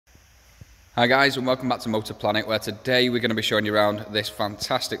Hi guys, and welcome back to Motor Planet, where today we're going to be showing you around this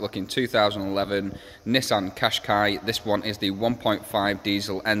fantastic looking 2011 Nissan Qashqai. This one is the 1.5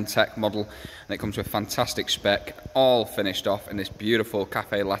 diesel N-TEC model, and it comes with fantastic spec, all finished off in this beautiful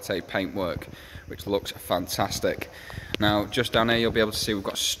cafe latte paintwork, which looks fantastic. Now just down here you'll be able to see we've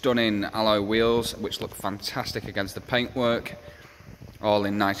got stunning alloy wheels which look fantastic against the paintwork, all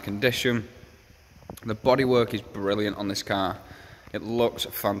in nice condition. The bodywork is brilliant on this car. It looks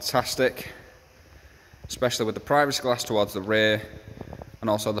fantastic, especially with the privacy glass towards the rear and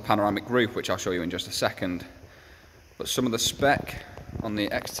also the panoramic roof, which I'll show you in just a second. But some of the spec on the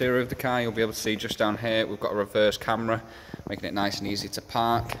exterior of the car you'll be able to see just down here. We've got a reverse camera, making it nice and easy to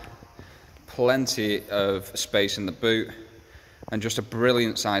park. Plenty of space in the boot, and just a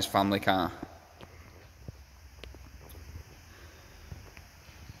brilliant sized family car.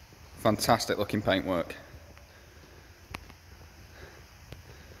 Fantastic looking paintwork.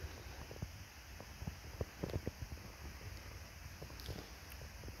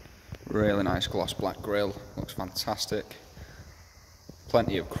 Really nice gloss black grille, looks fantastic.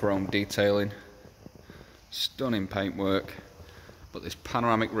 Plenty of chrome detailing, stunning paintwork, but this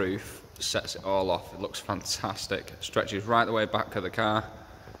panoramic roof sets it all off. It looks fantastic. It stretches right the way back of the car,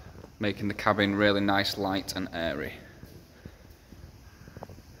 making the cabin really nice, light and airy.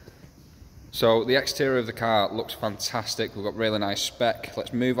 So the exterior of the car looks fantastic. We've got really nice spec.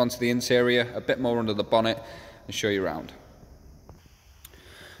 Let's move on to the interior, a bit more under the bonnet, and show you around.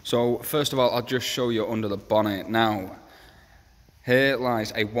 So first of all, I'll just show you under the bonnet. Now, here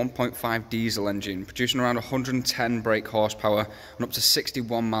lies a 1.5 diesel engine producing around 110 brake horsepower and up to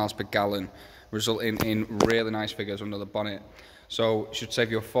 61 miles per gallon, resulting in really nice figures under the bonnet. So it should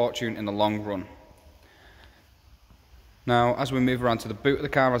save you a fortune in the long run. Now, as we move around to the boot of the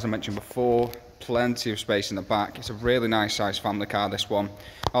car, as I mentioned before, plenty of space in the back. It's a really nice sized family car, this one.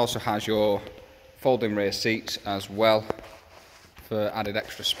 Also has your folding rear seats as well, for added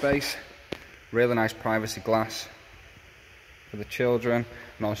extra space. Really nice privacy glass for the children,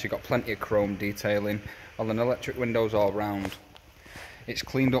 and also you've got plenty of chrome detailing, and electric windows all round. It's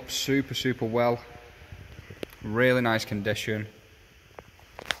cleaned up super well, really nice condition.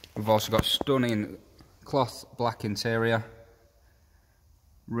 We've also got stunning cloth black interior,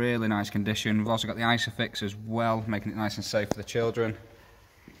 really nice condition. We've also got the Isofix as well, making it nice and safe for the children.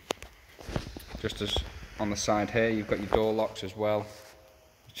 Just as on the side here, you've got your door locks as well,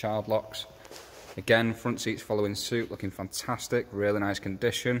 child locks. Again, front seats following suit, looking fantastic, really nice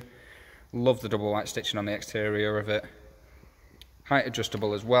condition. Love the double white stitching on the exterior of it. Height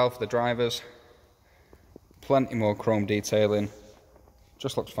adjustable as well for the drivers. Plenty more chrome detailing.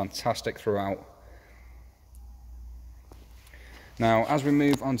 Just looks fantastic throughout. Now, as we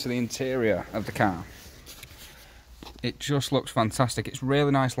move on to the interior of the car, it just looks fantastic. It's really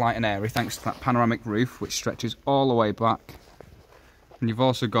nice, light and airy thanks to that panoramic roof which stretches all the way back. And you've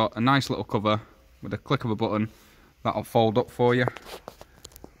also got a nice little cover with a click of a button that'll fold up for you.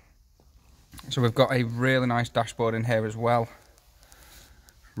 So we've got a really nice dashboard in here as well.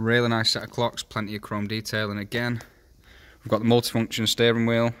 Really nice set of clocks, plenty of chrome detailing again. We've got the multifunction steering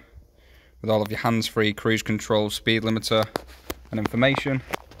wheel with all of your hands-free cruise control, speed limiter and information.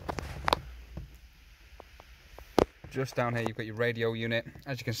 Just down here you've got your radio unit.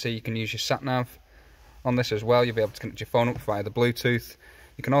 As you can see, you can use your sat nav on this as well. You'll be able to connect your phone up via the Bluetooth.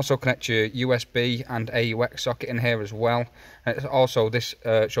 You can also connect your USB and AUX socket in here as well. And it's also, this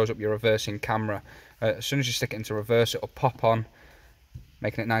shows up your reversing camera. As soon as you stick it into reverse, it'll pop on,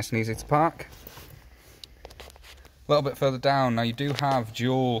 making it nice and easy to park. A little bit further down, now you do have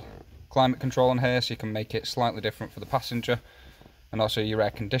dual climate control on here, so you can make it slightly different for the passenger. And also your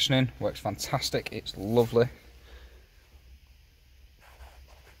air conditioning works fantastic, it's lovely.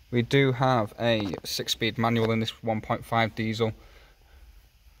 We do have a 6-speed manual in this 1.5 diesel.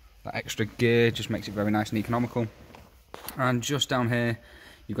 That extra gear just makes it very nice and economical. And just down here,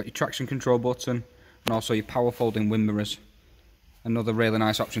 you've got your traction control button and also your power folding wind mirrors. Another really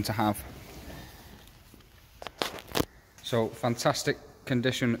nice option to have. So fantastic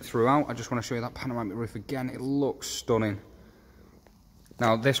condition throughout. I just want to show you that panoramic roof again. It looks stunning.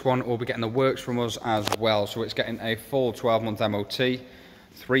 Now this one will be getting the works from us as well. So it's getting a full 12-month MOT.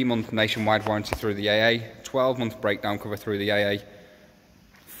 3-month nationwide warranty through the AA, 12-month breakdown cover through the AA,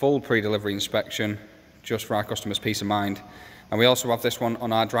 full pre-delivery inspection, just for our customers' peace of mind. And we also have this one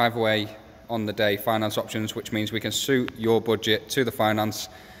on our driveway on the day finance options, which means we can suit your budget to the finance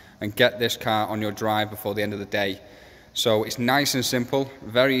and get this car on your drive before the end of the day. So it's nice and simple,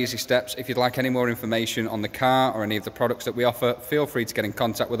 very easy steps. If you'd like any more information on the car or any of the products that we offer, feel free to get in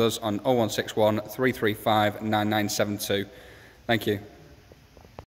contact with us on 0161 335 9972. Thank you.